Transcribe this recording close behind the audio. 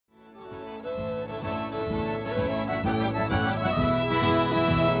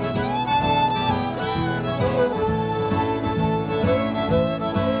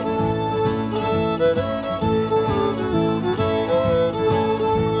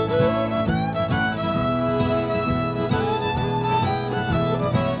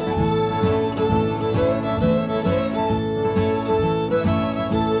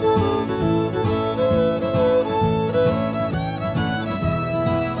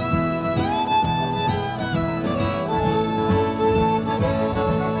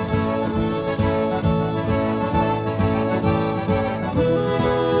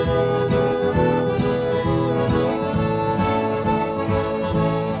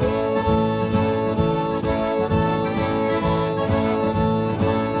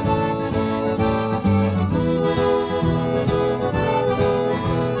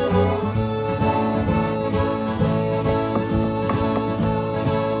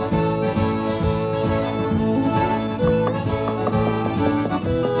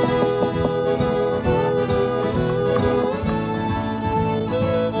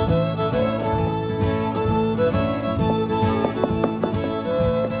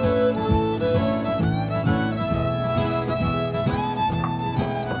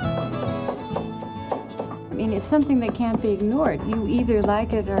something that can't be ignored. You either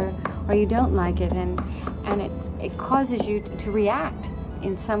like it or you don't like it, and it causes you to react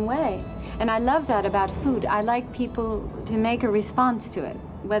in some way. And I love that about food. I like people to make a response to it.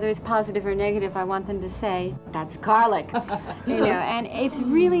 Whether it's positive or negative, I want them to say, that's garlic, you know, and it's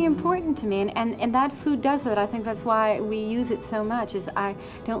really important to me, and that food does that. I think that's why we use it so much, is I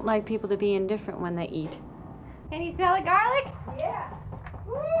don't like people to be indifferent when they eat. Can you smell the garlic? Yeah.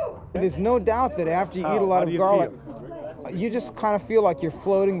 Woo! There's no doubt that after you eat a lot of garlic, you just kind of feel like you're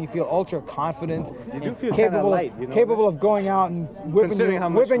floating. You feel ultra confident. You do feel kind of light, you know? Capable of going out and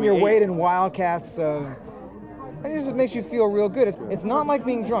whipping your weight in wildcats. It just makes you feel real good. It's not like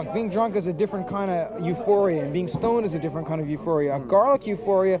being drunk. Being drunk is a different kind of euphoria, and being stoned is a different kind of euphoria. Garlic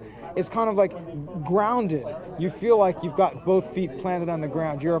euphoria is kind of like grounded. You feel like you've got both feet planted on the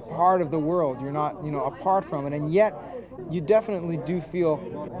ground. You're a part of the world. You're not, you know, apart from it, and yet you definitely do feel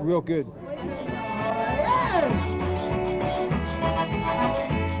real good.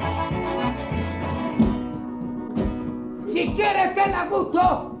 Si quieres que la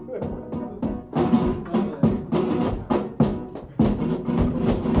gusto,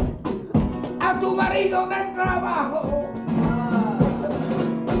 a tu marido en el trabajo,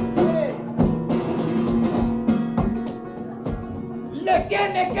 le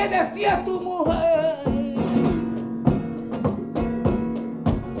tienes que decir a tu mujer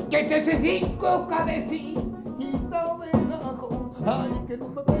que te hace 5 cabecitas de ajo, ay, que no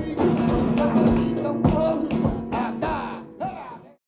me